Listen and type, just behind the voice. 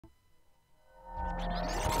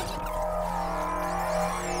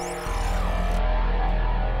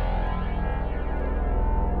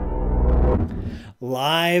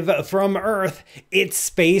Live from Earth, it's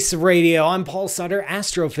Space Radio. I'm Paul Sutter,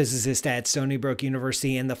 astrophysicist at Stony Brook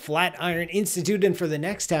University and the Flatiron Institute. And for the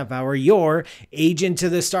next half hour, your agent to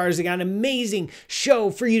the stars. I got an amazing show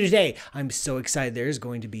for you today. I'm so excited. There's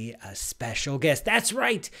going to be a special guest. That's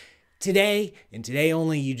right. Today, and today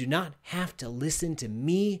only, you do not have to listen to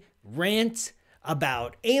me rant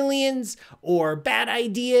about aliens or bad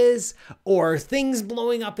ideas or things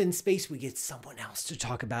blowing up in space. We get someone else to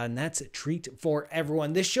talk about, and that's a treat for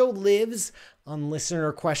everyone. This show lives on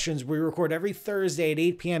listener questions. We record every Thursday at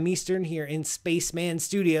 8 p.m. Eastern here in Spaceman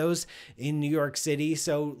Studios in New York City.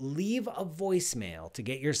 So leave a voicemail to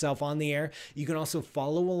get yourself on the air. You can also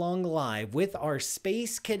follow along live with our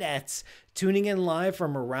space cadets tuning in live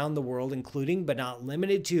from around the world, including but not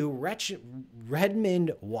limited to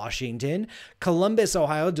Redmond, Washington, Columbus,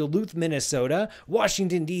 Ohio, Duluth, Minnesota,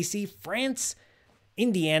 Washington, D.C., France,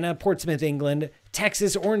 Indiana, Portsmouth, England,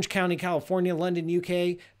 Texas, Orange County, California, London,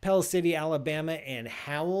 UK, Pell City, Alabama, and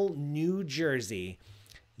Howell, New Jersey.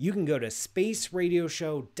 You can go to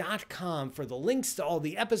spaceradioshow.com for the links to all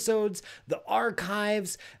the episodes, the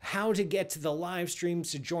archives, how to get to the live streams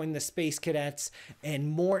to join the Space Cadets, and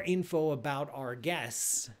more info about our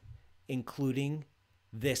guests, including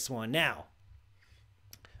this one. Now,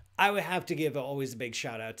 I would have to give always a big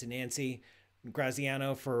shout out to Nancy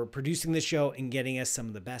Graziano for producing the show and getting us some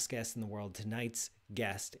of the best guests in the world. Tonight's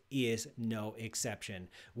guest is no exception.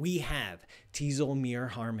 We have Teasel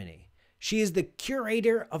Muir-Harmony. She is the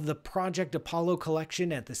curator of the Project Apollo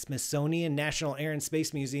collection at the Smithsonian National Air and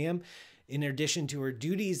Space Museum. In addition to her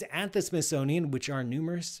duties at the Smithsonian, which are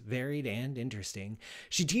numerous, varied, and interesting,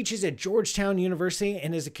 she teaches at Georgetown University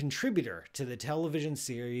and is a contributor to the television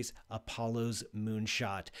series Apollo's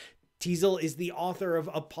Moonshot. Teasel is the author of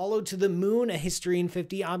Apollo to the Moon, A History in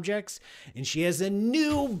 50 Objects, and she has a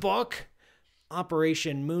new book,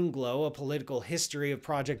 Operation Moonglow, A Political History of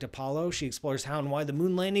Project Apollo. She explores how and why the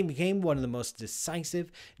moon landing became one of the most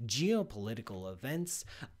decisive geopolitical events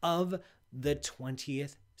of the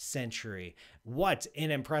 20th century. What an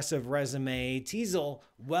impressive resume. Teasel,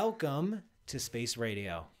 welcome to Space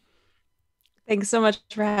Radio. Thanks so much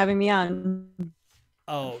for having me on.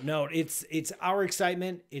 Oh, no, it's our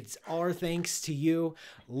excitement. It's our thanks to you.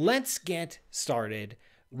 Let's get started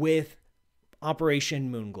with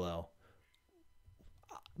Operation Moonglow.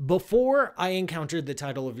 Before I encountered the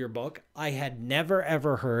title of your book, I had never,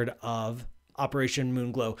 ever heard of Operation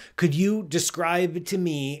Moonglow. Could you describe to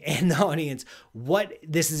me and the audience what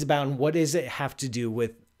this is about and what does it have to do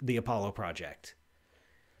with the Apollo project?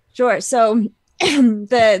 Sure. So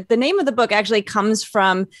the name of the book actually comes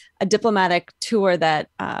from a diplomatic tour that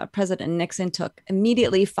President Nixon took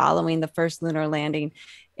immediately following the first lunar landing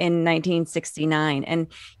in 1969. And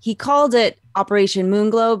he called it Operation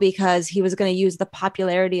Moonglow because he was going to use the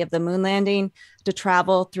popularity of the moon landing to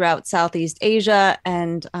travel throughout Southeast Asia.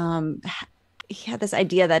 And he had this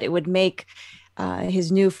idea that it would make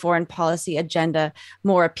his new foreign policy agenda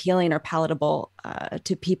more appealing or palatable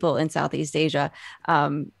to people in Southeast Asia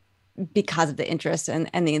because of the interest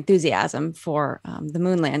and the enthusiasm for the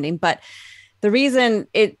moon landing. But the reason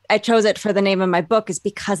I chose it for the name of my book is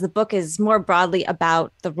because the book is more broadly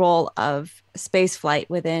about the role of spaceflight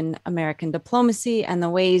within American diplomacy and the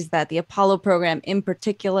ways that the Apollo program in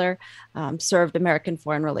particular served American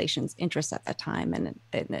foreign relations interests at that time. And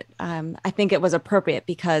I think it was appropriate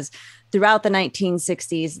because throughout the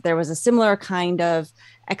 1960s, there was a similar kind of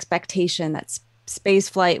expectation that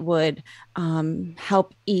spaceflight would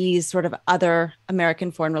help ease sort of other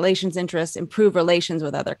American foreign relations interests, improve relations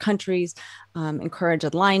with other countries, encourage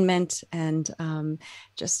alignment, and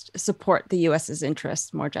just support the U.S.'s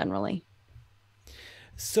interests more generally.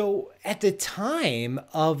 So at the time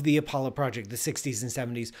of the Apollo project, the 60s and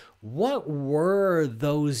 70s, what were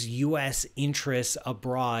those U.S. interests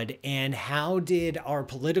abroad, and how did our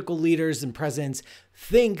political leaders and presidents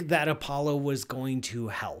think that Apollo was going to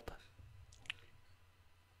help?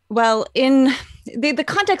 Well, in the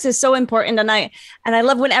context is so important, and I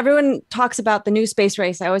love when everyone talks about the new space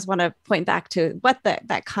race. I always want to point back to what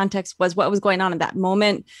that context was, what was going on at that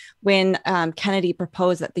moment when Kennedy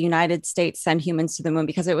proposed that the United States send humans to the moon,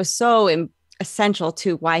 because it was so essential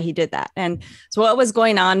to why he did that. And so what was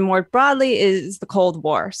going on more broadly is the Cold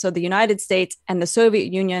War. So the United States and the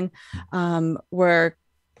Soviet Union were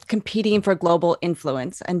competing for global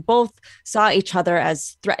influence, and both saw each other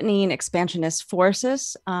as threatening expansionist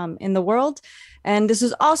forces in the world. And this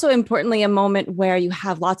is also importantly a moment where you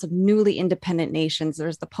have lots of newly independent nations.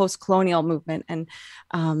 There's the post-colonial movement and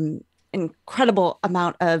incredible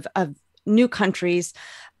amount of new countries.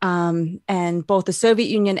 And both the Soviet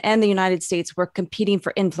Union and the United States were competing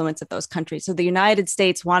for influence of those countries. So the United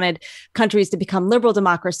States wanted countries to become liberal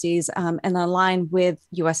democracies and align with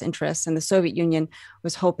US interests. And the Soviet Union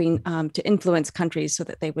was hoping to influence countries so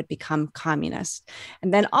that they would become communist.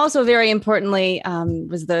 And then also very importantly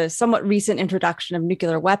was the somewhat recent introduction of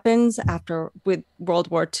nuclear weapons with World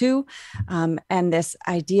War II. And this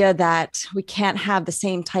idea that we can't have the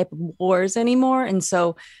same type of wars anymore. And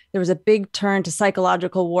so there was a big turn to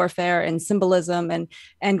psychological warfare and symbolism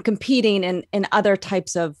and competing in other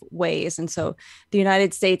types of ways. And so the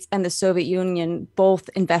United States and the Soviet Union both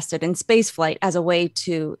invested in spaceflight as a way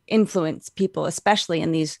to influence people, especially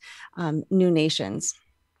in these new nations.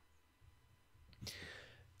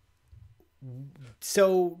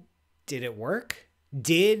 So did it work?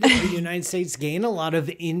 Did the United States gain a lot of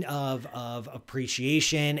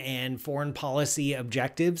appreciation and foreign policy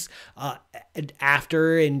objectives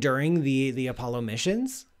after and during the Apollo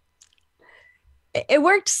missions? It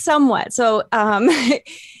worked somewhat. So the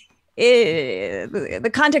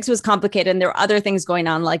context was complicated, and there were other things going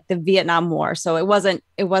on, like the Vietnam War. So it wasn't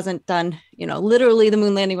done. Literally, the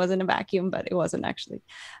moon landing wasn't a vacuum, but it wasn't actually.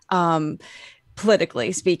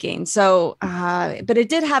 Politically speaking. So, but it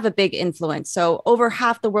did have a big influence. So over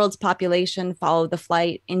half the world's population followed the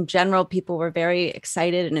flight. In general, people were very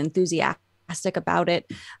excited and enthusiastic about it.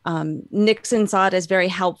 Nixon saw it as very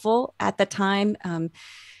helpful at the time.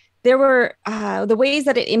 There were the ways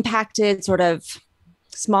that it impacted sort of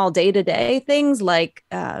small day-to-day things like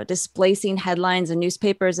displacing headlines in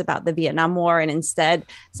newspapers about the Vietnam War, and instead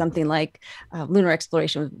something like lunar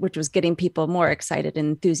exploration, which was getting people more excited and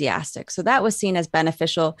enthusiastic. So that was seen as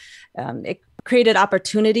beneficial. It created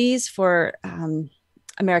opportunities for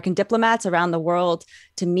American diplomats around the world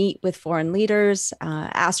to meet with foreign leaders.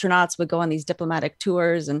 Astronauts would go on these diplomatic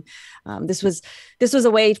tours, and this was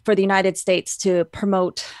a way for the United States to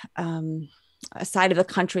promote a side of the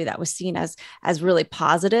country that was seen as really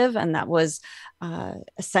positive, and that was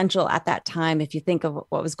essential at that time. If you think of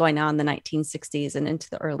what was going on in the 1960s and into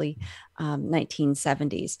the early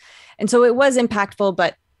 1970s, and so it was impactful,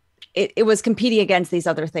 but it was competing against these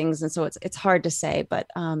other things, and so it's hard to say. But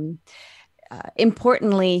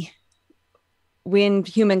importantly, when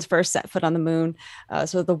humans first set foot on the moon,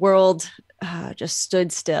 so the world just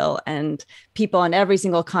stood still, and people on every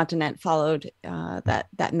single continent followed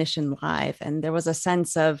that mission live. And there was a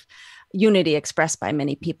sense of unity expressed by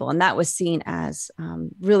many people. And that was seen as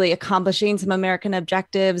really accomplishing some American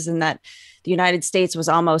objectives, and that the United States was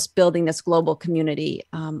almost building this global community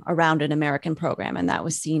around an American program. And that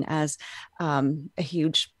was seen as a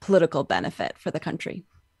huge political benefit for the country.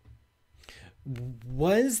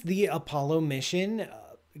 Was the Apollo mission,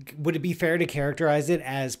 would it be fair to characterize it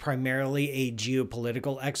as primarily a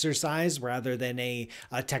geopolitical exercise rather than a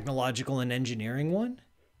technological and engineering one?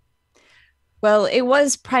 Well, it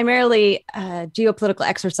was primarily a geopolitical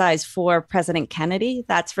exercise for President Kennedy,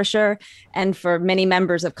 that's for sure, and for many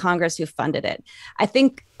members of Congress who funded it. I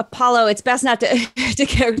think Apollo, it's best not to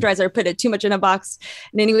characterize or put it too much in a box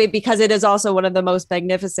in any way, because it is also one of the most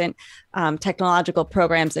magnificent technological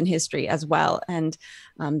programs in history as well. And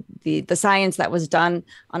the science that was done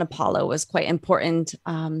on Apollo was quite important.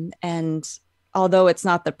 And although it's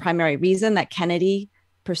not the primary reason that Kennedy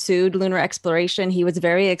pursued lunar exploration, he was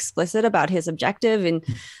very explicit about his objective,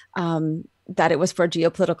 and that it was for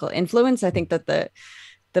geopolitical influence. I think that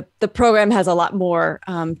the program has a lot more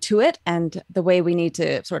to it, and the way we need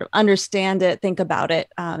to sort of understand it, think about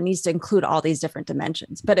it, needs to include all these different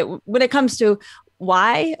dimensions. But when it comes to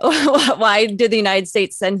why did the United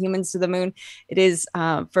States send humans to the moon, it is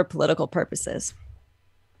for political purposes.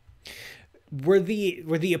 Were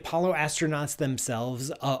the Apollo astronauts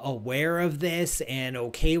themselves aware of this and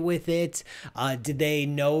okay with it? Did they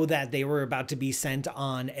know that they were about to be sent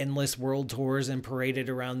on endless world tours and paraded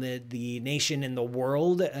around the nation and the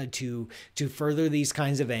world to further these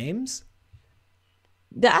kinds of aims?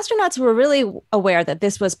 The astronauts were really aware that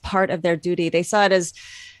this was part of their duty. They saw it as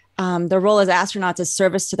their role as astronauts is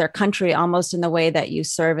service to their country, almost in the way that you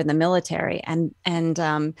serve in the military. And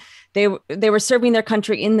they were serving their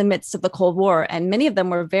country in the midst of the Cold War, and many of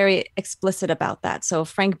them were very explicit about that. So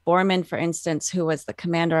Frank Borman, for instance, who was the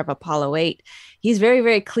commander of Apollo 8, he's very,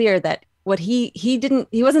 very clear that what he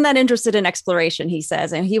wasn't that interested in exploration, he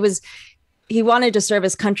says, and he wanted to serve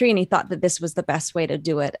his country, and he thought that this was the best way to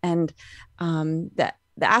do it. And that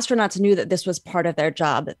the astronauts knew that this was part of their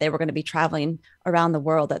job, that they were going to be traveling around the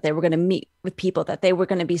world, that they were going to meet with people, that they were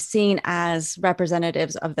going to be seen as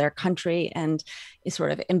representatives of their country and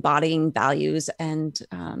sort of embodying values and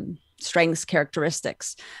strengths,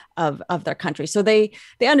 characteristics of their country. So they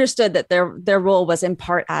understood that their role was in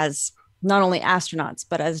part as not only astronauts,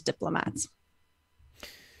 but as diplomats.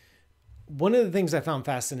 One of the things I found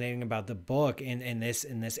fascinating about the book in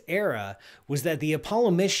this era was that the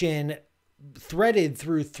Apollo mission threaded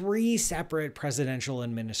through three separate presidential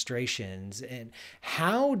administrations. And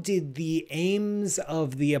how did the aims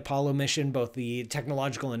of the Apollo mission, both the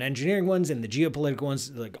technological and engineering ones and the geopolitical ones,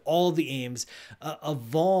 like all the aims,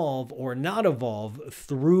 evolve or not evolve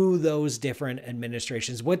through those different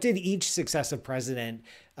administrations? What did each successive president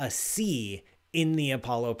see in the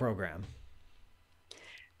Apollo program?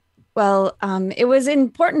 Well, it was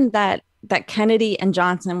important that Kennedy and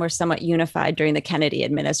Johnson were somewhat unified during the Kennedy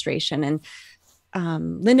administration, and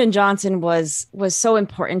Lyndon Johnson was so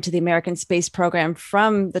important to the American space program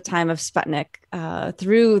from the time of Sputnik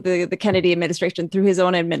through the Kennedy administration, through his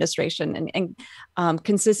own administration, and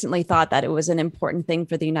consistently thought that it was an important thing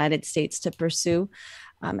for the United States to pursue.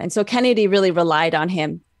 And so Kennedy really relied on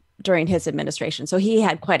him during his administration. So he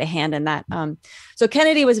had quite a hand in that. So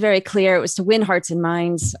Kennedy was very clear. It was to win hearts and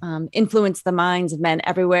minds, influence the minds of men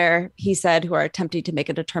everywhere, he said, who are attempting to make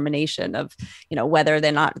a determination of, whether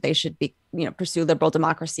or not they should be, pursue liberal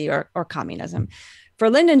democracy or communism.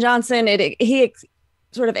 For Lyndon Johnson, he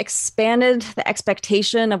sort of expanded the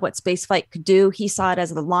expectation of what spaceflight could do. He saw it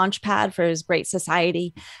as the launch pad for his great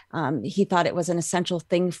society. He thought it was an essential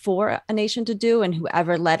thing for a nation to do, and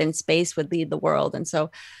whoever led in space would lead the world. And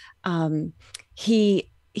so he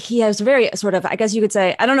has very sort of, I guess you could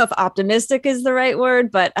say, I don't know if optimistic is the right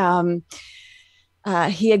word, but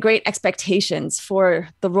he had great expectations for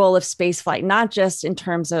the role of spaceflight, not just in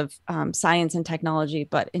terms of science and technology,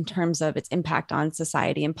 but in terms of its impact on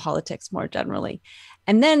society and politics more generally.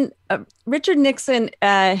 And then Richard Nixon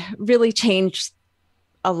really changed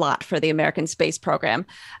a lot for the American space program.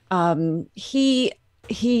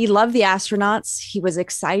 He loved the astronauts. He was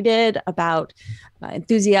excited about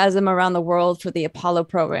enthusiasm around the world for the Apollo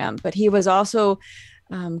program, but he was also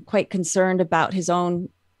quite concerned about his own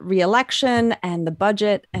re-election and the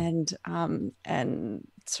budget, and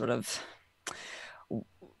sort of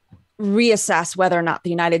reassess whether or not the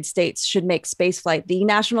United States should make spaceflight the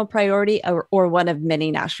national priority or one of many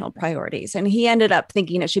national priorities. And he ended up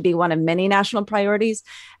thinking it should be one of many national priorities.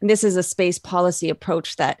 And this is a space policy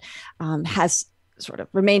approach that has sort of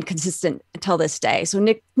remained consistent until this day. So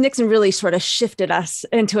Nixon really sort of shifted us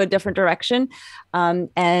into a different direction,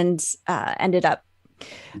 and ended up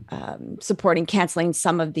supporting canceling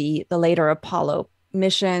some of the later Apollo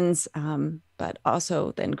missions, but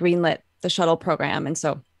also then greenlit the shuttle program. And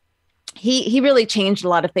so he really changed a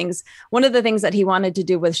lot of things. One of the things that he wanted to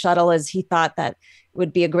do with shuttle is he thought that it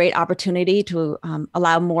would be a great opportunity to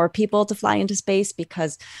allow more people to fly into space,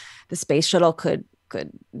 because the space shuttle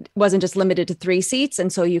wasn't just limited to 3 seats.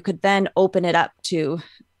 And so you could then open it up to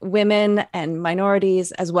women and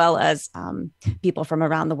minorities, as well as people from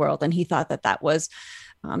around the world. And he thought that that was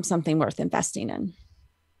something worth investing in.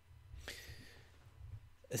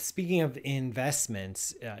 Speaking of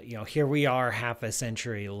investments, here we are half a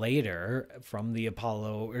century later from the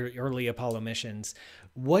early Apollo missions.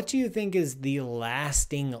 What do you think is the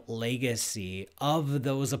lasting legacy of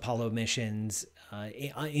those Apollo missions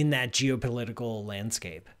in that geopolitical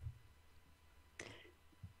landscape?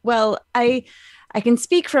 Well, I can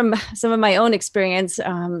speak from some of my own experience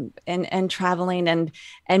and traveling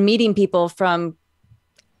and meeting people from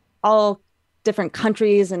all different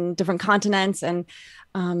countries and different continents, and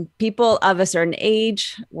people of a certain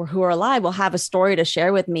age or who are alive will have a story to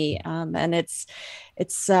share with me, and it's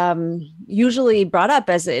usually brought up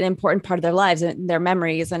as an important part of their lives and their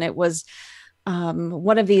memories. And it was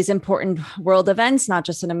one of these important world events, not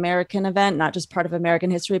just an American event, not just part of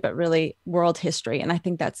American history, but really world history. And I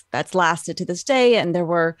think that's lasted to this day. And there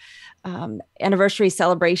were anniversary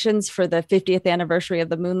celebrations for the 50th anniversary of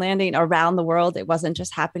the moon landing around the world. It wasn't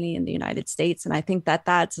just happening in the United States. And I think that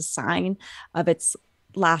that's a sign of its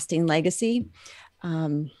lasting legacy.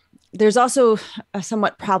 There's also a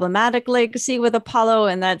somewhat problematic legacy with Apollo,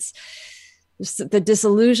 and that's the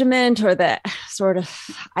disillusionment or the sort of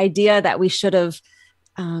idea that we should have,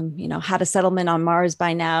 had a settlement on Mars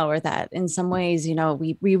by now, or that in some ways,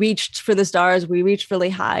 we reached for the stars, we reached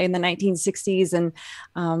really high in the 1960s,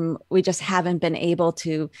 and we just haven't been able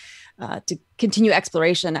to continue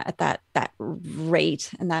exploration at that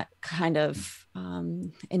rate and that kind of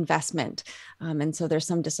investment. And so there's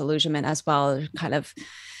some disillusionment as well, kind of.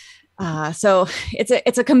 So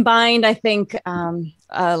it's a combined, I think,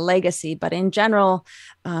 legacy. But in general,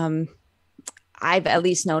 I've at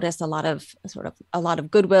least noticed a lot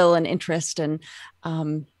of goodwill and interest, and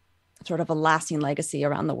sort of a lasting legacy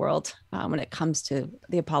around the world when it comes to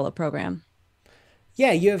the Apollo program.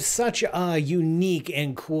 Yeah, you have such a unique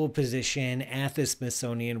and cool position at the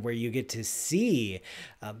Smithsonian where you get to see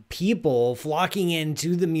people flocking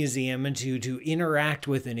into the museum and to interact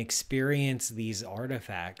with and experience these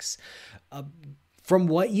artifacts. From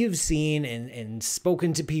what you've seen and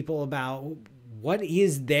spoken to people about, what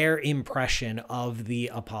is their impression of the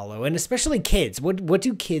Apollo, and especially kids? What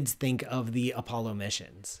do kids think of the Apollo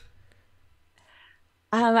missions?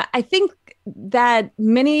 I think that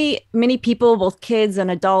many people, both kids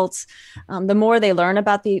and adults, the more they learn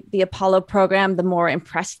about the Apollo program, the more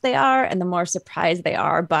impressed they are, and the more surprised they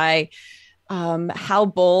are by how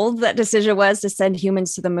bold that decision was to send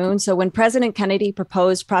humans to the moon. So when President Kennedy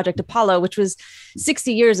proposed Project Apollo, which was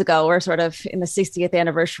 60 years ago, we're sort of in the 60th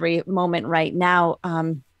anniversary moment right now.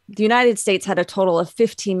 The United States had a total of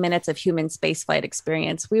 15 minutes of human spaceflight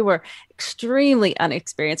experience. We were extremely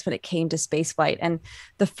unexperienced when it came to spaceflight. And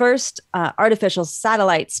the first artificial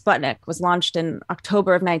satellite, Sputnik, was launched in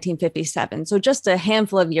October of 1957. So just a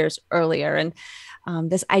handful of years earlier. And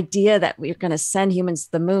this idea that we're going to send humans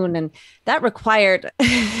to the moon, and that required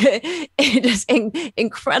just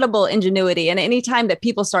incredible ingenuity. And anytime that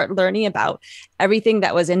people start learning about everything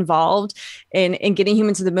that was involved in getting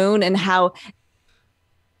humans to the moon and how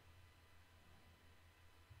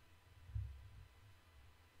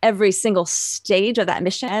every single stage of that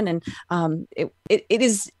mission, and it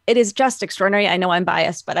is just extraordinary. I know I'm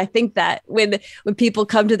biased, but I think that when people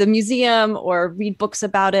come to the museum or read books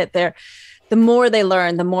about it, the more they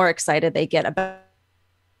learn, the more excited they get about.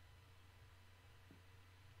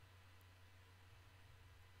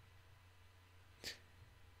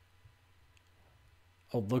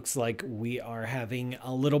 Oh, looks like we are having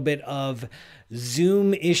a little bit of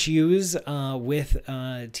Zoom issues with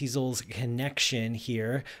Teasel's connection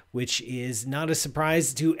here, which is not a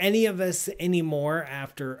surprise to any of us anymore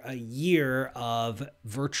after a year of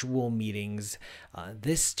virtual meetings.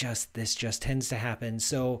 This just tends to happen.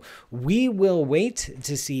 So we will wait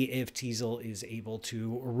to see if Teasel is able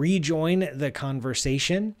to rejoin the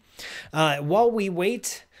conversation. While we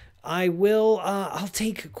wait, I'll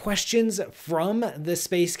take questions from the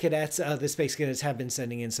Space Cadets. The Space Cadets have been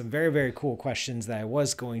sending in some very, very cool questions that I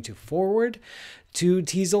was going to forward to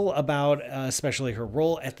Teasel about especially her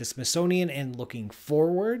role at the Smithsonian and looking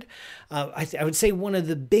forward. I would say one of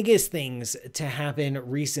the biggest things to happen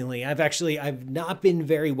recently, I've not been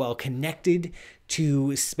very well connected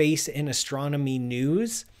to space and astronomy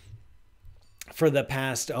news. For the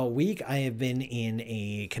past week, I have been in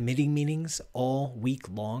a committee meetings all week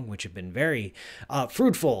long, which have been very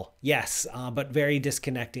fruitful, yes, but very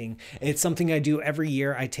disconnecting. It's something I do every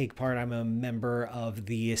year. I take part. I'm a member of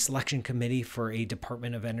the selection committee for a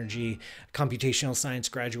Department of Energy Computational Science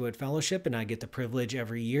Graduate Fellowship, and I get the privilege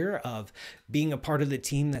every year of being a part of the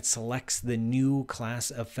team that selects the new class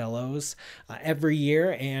of fellows every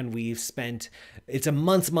year. And it's a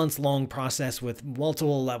months long process with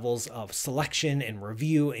multiple levels of selection and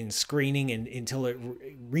review and screening until it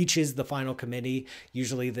reaches the final committee.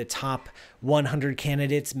 Usually the top 100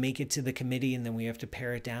 candidates make it to the committee, and then we have to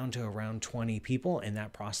pare it down to around 20 people. And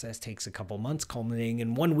that process takes a couple months, culminating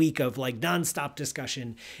in 1 week of like nonstop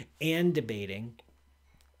discussion and debating.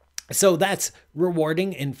 So that's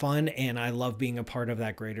rewarding and fun, and I love being a part of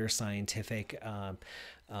that greater scientific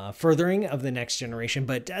furthering of the next generation,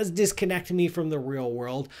 but it does disconnect me from the real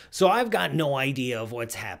world. So I've got no idea of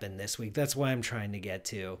what's happened this week. That's what I'm trying to get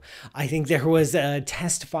to. I think there was a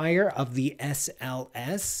test fire of the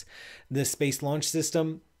SLS, the Space Launch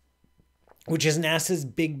System, which is NASA's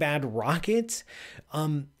big bad rocket.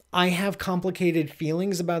 I have complicated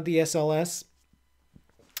feelings about the SLS.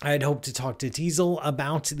 I'd hope to talk to Teasel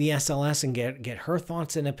about the SLS and get her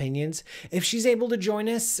thoughts and opinions. If she's able to join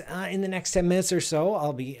us in the next 10 minutes or so,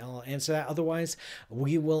 I'll answer that. Otherwise,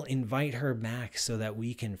 we will invite her back so that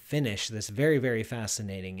we can finish this very, very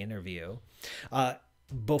fascinating interview.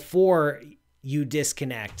 Before you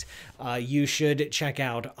disconnect, you should check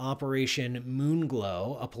out Operation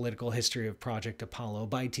Moonglow, A Political History of Project Apollo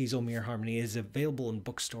by Teasel Muir-Harmony. It is available in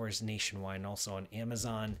bookstores nationwide and also on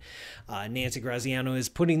Amazon. Nancy Graziano is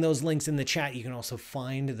putting those links in the chat. You can also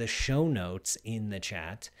find the show notes in the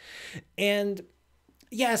chat. And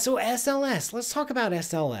yeah, so SLS, let's talk about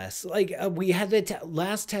SLS. Like we had the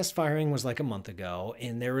last test firing was like a month ago,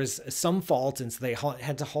 and there was some fault, and so they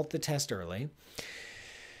had to halt the test early.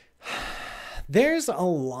 There's a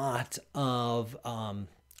lot of,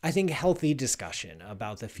 I think, healthy discussion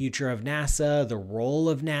about the future of NASA, the role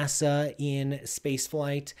of NASA in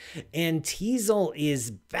spaceflight, and Teasel is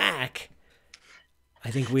back I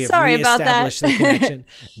think we have Sorry about that. reestablished the connection.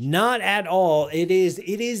 Not at all. It is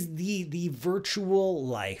the virtual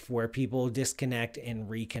life where people disconnect and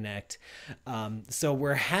reconnect. So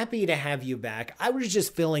we're happy to have you back. I was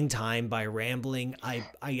just filling time by rambling. I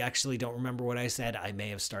actually don't remember what I said. I may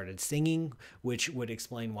have started singing, which would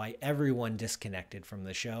explain why everyone disconnected from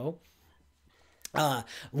the show.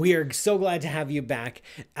 We are so glad to have you back.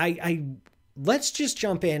 Let's just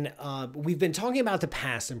jump in. We've been talking about the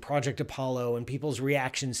past and Project Apollo and people's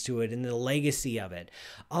reactions to it and the legacy of it.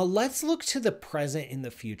 Let's look to the present and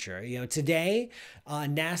the future. You know, today,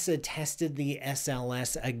 NASA tested the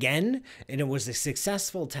SLS again, and it was a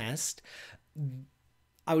successful test.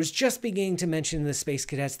 I was just beginning to mention the space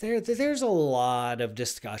cadets. There's a lot of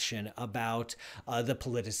discussion about the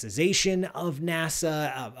politicization of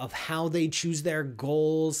NASA, of how they choose their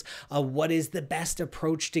goals, what is the best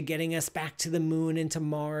approach to getting us back to the moon and to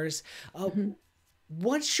Mars.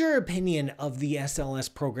 What's your opinion of the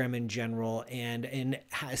SLS program in general, and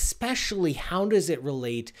especially how does it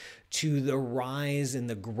relate to the rise and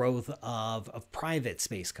the growth of private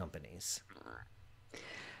space companies?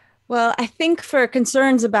 Well, I think for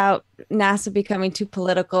concerns about NASA becoming too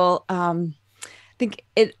political, I think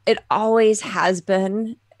it always has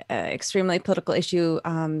been an extremely political issue.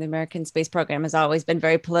 The American space program has always been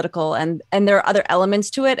very political, and there are other elements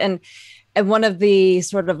to it. And one of the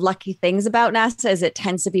sort of lucky things about NASA is it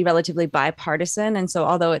tends to be relatively bipartisan. And so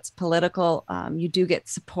although it's political, you do get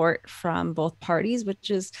support from both parties, which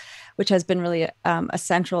has been really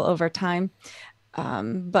essential over time.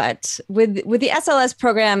 But with the SLS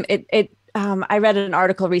program, I read an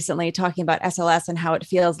article recently talking about SLS and how it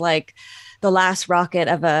feels like the last rocket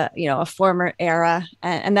of a former era,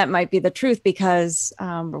 and that might be the truth because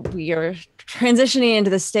we are transitioning into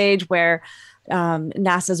the stage where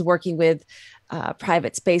NASA is working with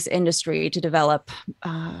private space industry to develop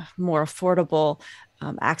more affordable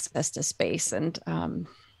access to space, and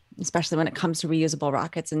especially when it comes to reusable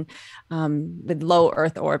rockets, and with low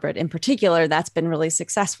Earth orbit in particular, that's been really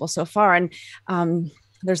successful so far. And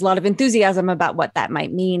there's a lot of enthusiasm about what that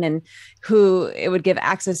might mean and who it would give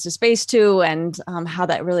access to space to, and how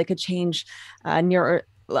that really could change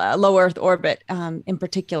low Earth orbit in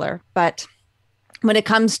particular. But when it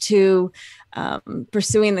comes to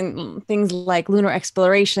pursuing things like lunar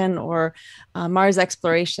exploration or Mars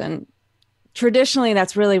exploration, traditionally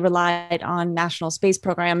that's really relied on national space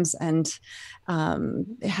programs, and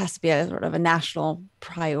it has to be a sort of a national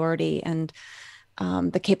priority. And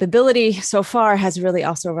the capability so far has really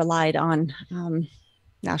also relied on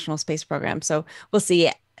national space programs. So we'll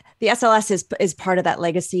see. The SLS is part of that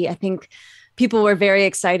legacy. I think people were very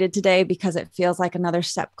excited today because it feels like another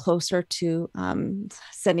step closer to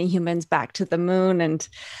sending humans back to the moon. And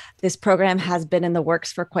this program has been in the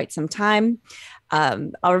works for quite some time.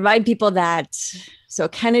 I'll remind people that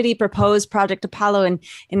Kennedy proposed Project Apollo in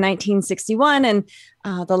 1961, and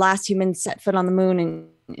the last humans set foot on the moon in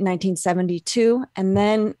 1972. And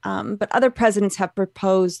then, but other presidents have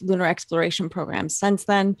proposed lunar exploration programs since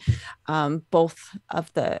then. Both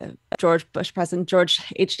of the President George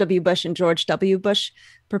H.W. Bush and George W. Bush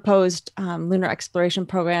proposed lunar exploration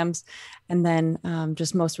programs. And then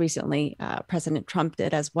just most recently, President Trump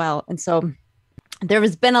did as well. And so there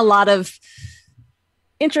has been a lot of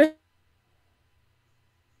interest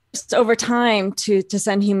over time to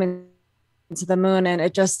send humans to the moon, and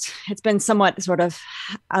it's been somewhat sort of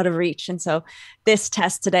out of reach. And so this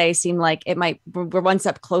test today seemed like we're one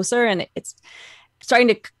step closer, and it's starting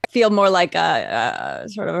to feel more like a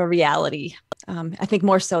sort of a reality. I think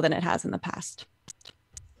more so than it has in the past.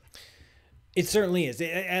 It certainly is.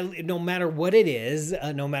 No matter what it is,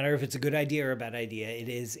 no matter if it's a good idea or a bad idea,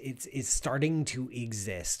 it's starting to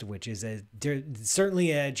exist, which is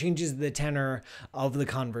certainly changes the tenor of the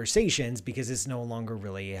conversations because it's no longer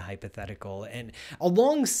really a hypothetical. And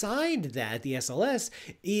alongside that, the SLS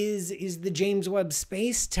is the James Webb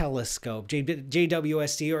Space Telescope,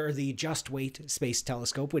 JWST, or the Just Wait Space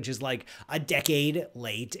Telescope, which is like a decade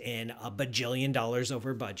late and $1 bajillion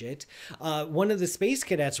over budget. One of the space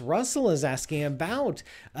cadets, Russell, is asking about,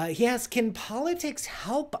 he asks, can politics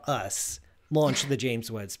help us launch the James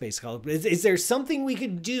Webb Space Telescope? Is there something we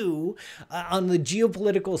could do on the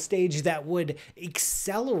geopolitical stage that would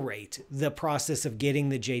accelerate the process of getting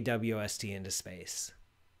the JWST into space?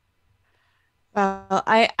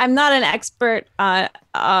 I'm not an expert on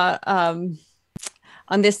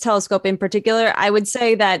this telescope in particular. I would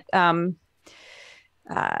say that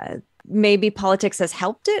maybe politics has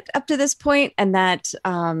helped it up to this point, and that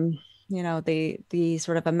the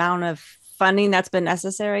sort of amount of funding that's been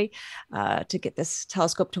necessary to get this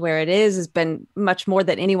telescope to where it is has been much more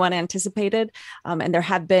than anyone anticipated. And there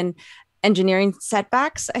have been engineering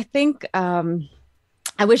setbacks, I think.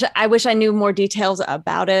 I wish I knew more details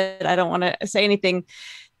about it. I don't want to say anything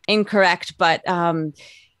incorrect, but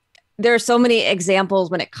there are so many examples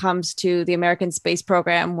when it comes to the American space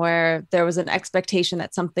program where there was an expectation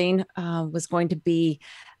that something was going to be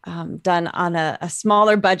done on a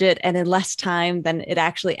smaller budget and in less time than it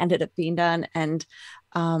actually ended up being done. And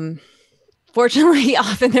fortunately,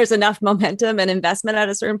 often there's enough momentum and investment at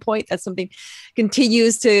a certain point that something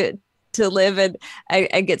continues to live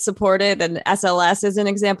and get supported. And SLS is an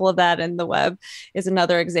example of that, and the web is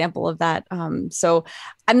another example of that. So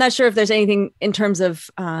I'm not sure if there's anything in terms of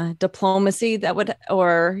diplomacy that would,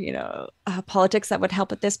 or politics that would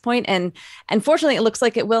help at this point. And unfortunately, it looks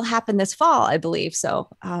like it will happen this fall, I believe. So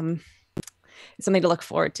it's something to look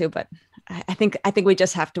forward to. But I think we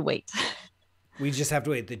just have to wait. We just have to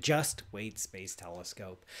wait. The Just Wait Space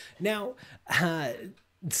Telescope. Now,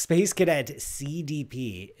 Space Cadet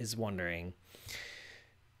CDP is wondering,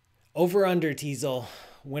 over under, Teasel,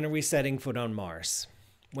 when are we setting foot on Mars?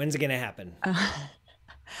 When's it going to happen?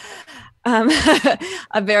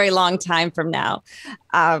 A very long time from now.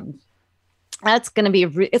 That's going to be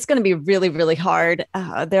it's going to be really, really hard.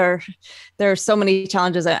 There are so many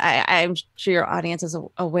challenges. I'm sure your audience is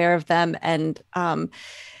aware of them, and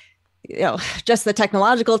just the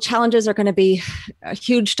technological challenges are going to be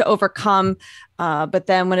huge to overcome. But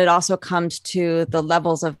then when it also comes to the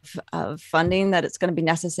levels of funding that it's going to be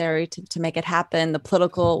necessary to make it happen, the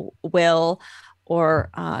political will, or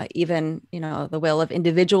even, the will of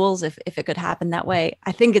individuals, if it could happen that way,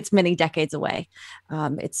 I think it's many decades away.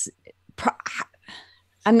 I'm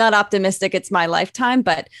not optimistic it's my lifetime,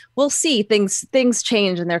 but we'll see. Things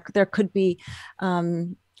change, and there could be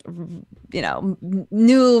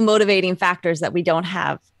new motivating factors that we don't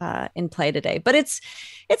have in play today. But it's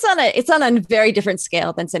on a very different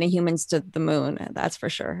scale than sending humans to the moon. That's for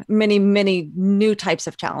sure. Many new types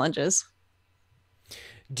of challenges.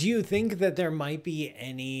 Do you think that there might be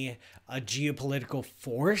any geopolitical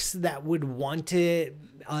force that would want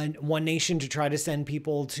one nation to try to send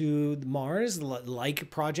people to Mars, like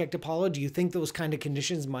Project Apollo? Do you think those kind of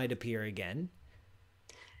conditions might appear again?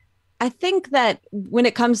 I think that when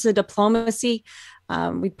it comes to diplomacy,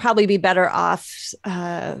 we'd probably be better off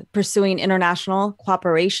pursuing international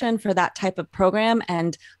cooperation for that type of program,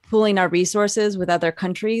 and pooling our resources with other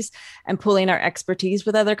countries, and pooling our expertise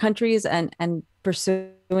with other countries, and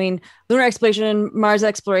pursuing lunar exploration, Mars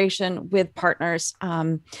exploration with partners.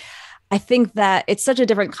 I think that it's such a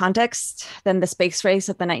different context than the space race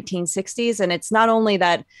of the 1960s. And it's not only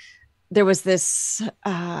that there was this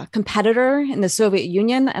competitor in the Soviet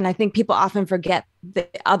Union, and I think people often forget the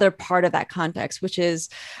other part of that context, which is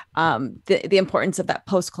the importance of that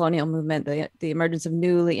post-colonial movement, the emergence of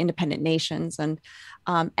newly independent nations, and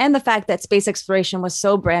the fact that space exploration was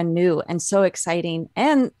so brand new and so exciting,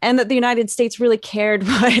 and that the United States really cared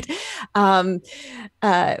what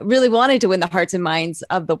really wanted to win the hearts and minds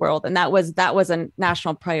of the world, and that was a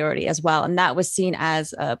national priority as well, and that was seen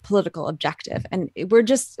as a political objective. And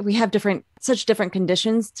we have such different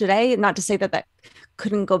conditions today. Not to say that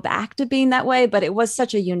couldn't go back to being that way, but it was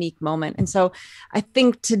such a unique moment. And so I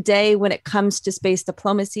think today, when it comes to space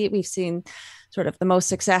diplomacy, we've seen sort of the most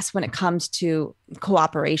success when it comes to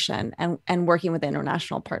cooperation and working with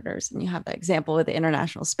international partners. And you have the example with the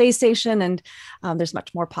International Space Station, and there's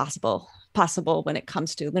much more possible when it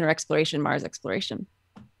comes to lunar exploration, Mars exploration.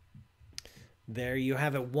 There you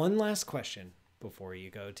have it. One last question before you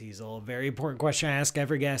go, Teasel. A very important question I ask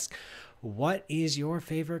every guest. What is your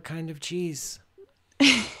favorite kind of cheese?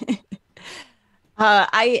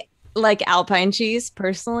 I like Alpine cheese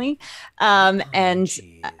personally. Alpine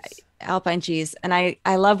cheese. And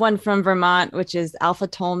I love one from Vermont, which is Alpha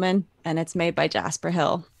Tolman, and it's made by Jasper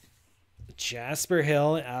Hill. Jasper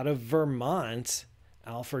Hill out of Vermont.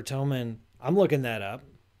 Alpha Tolman. I'm looking that up.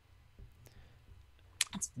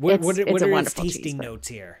 What are its tasting notes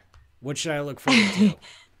here? What should I look forward to?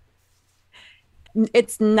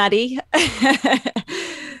 It's nutty.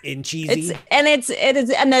 And cheesy.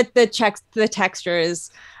 The texture is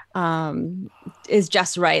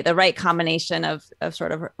just right. The right combination of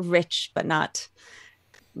sort of rich, but not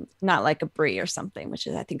like a brie or something, which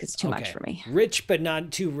I think is too much for me. Rich, but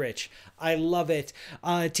not too rich. I love it.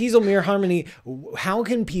 Teasel Muir-Harmony, how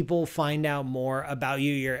can people find out more about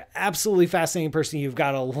you? You're an absolutely fascinating person. You've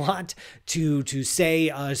got a lot to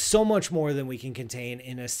say, so much more than we can contain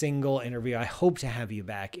in a single interview. I hope to have you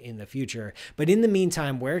back in the future. But in the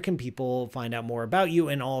meantime, where can people find out more about you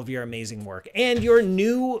and all of your amazing work and your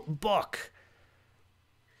new book?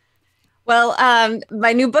 Well,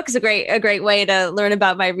 my new book is a great way to learn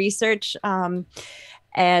about my research.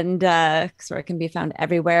 and so it can be found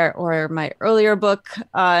everywhere. Or my earlier book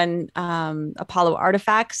on Apollo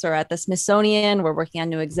artifacts, or at the Smithsonian. We're working on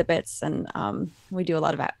new exhibits, and we do a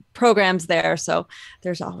lot of programs there. So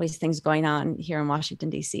there's always things going on here in Washington,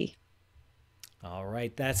 D.C. All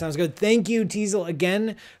right, that sounds good. Thank you, Teasel,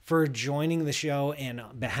 again for joining the show, and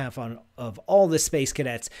on behalf of all the space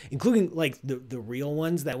cadets, including like the real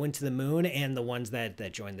ones that went to the moon and the ones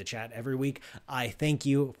that joined the chat every week. I thank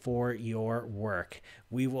you for your work.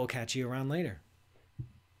 We will catch you around later.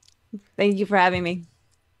 Thank you for having me.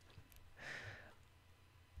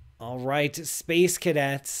 All right, space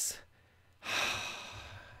cadets.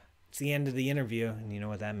 It's the end of the interview, and you know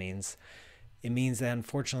what that means. It means that,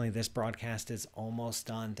 unfortunately, this broadcast is almost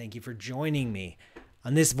done. Thank you for joining me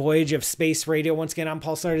on this voyage of space radio. Once again, I'm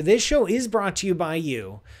Paul Sutter. This show is brought to you by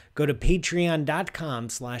you. Go to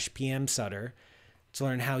patreon.com/PMSutter to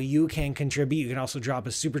learn how you can contribute. You can also drop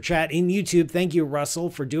a super chat in YouTube. Thank you,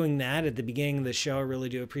 Russell, for doing that at the beginning of the show. I really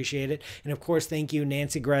do appreciate it. And, of course, thank you,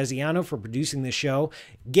 Nancy Graziano, for producing the show,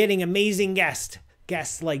 getting amazing guests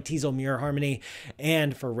like Teasel Muir-Harmony,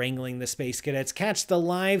 and for wrangling the space cadets. Catch the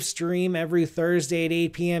live stream every Thursday at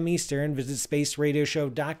 8 p.m. Eastern. Visit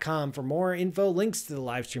spaceradioshow.com for more info, links to the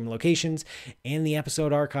live stream locations, and the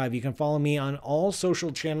episode archive. You can follow me on all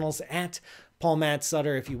social channels at Paul Matt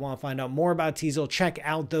Sutter. If you want to find out more about Teasel, check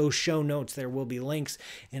out those show notes. There will be links.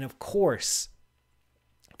 And of course,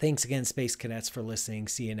 thanks again, Space Cadets, for listening.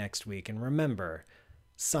 See you next week. And remember,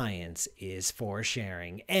 science is for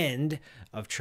sharing. End of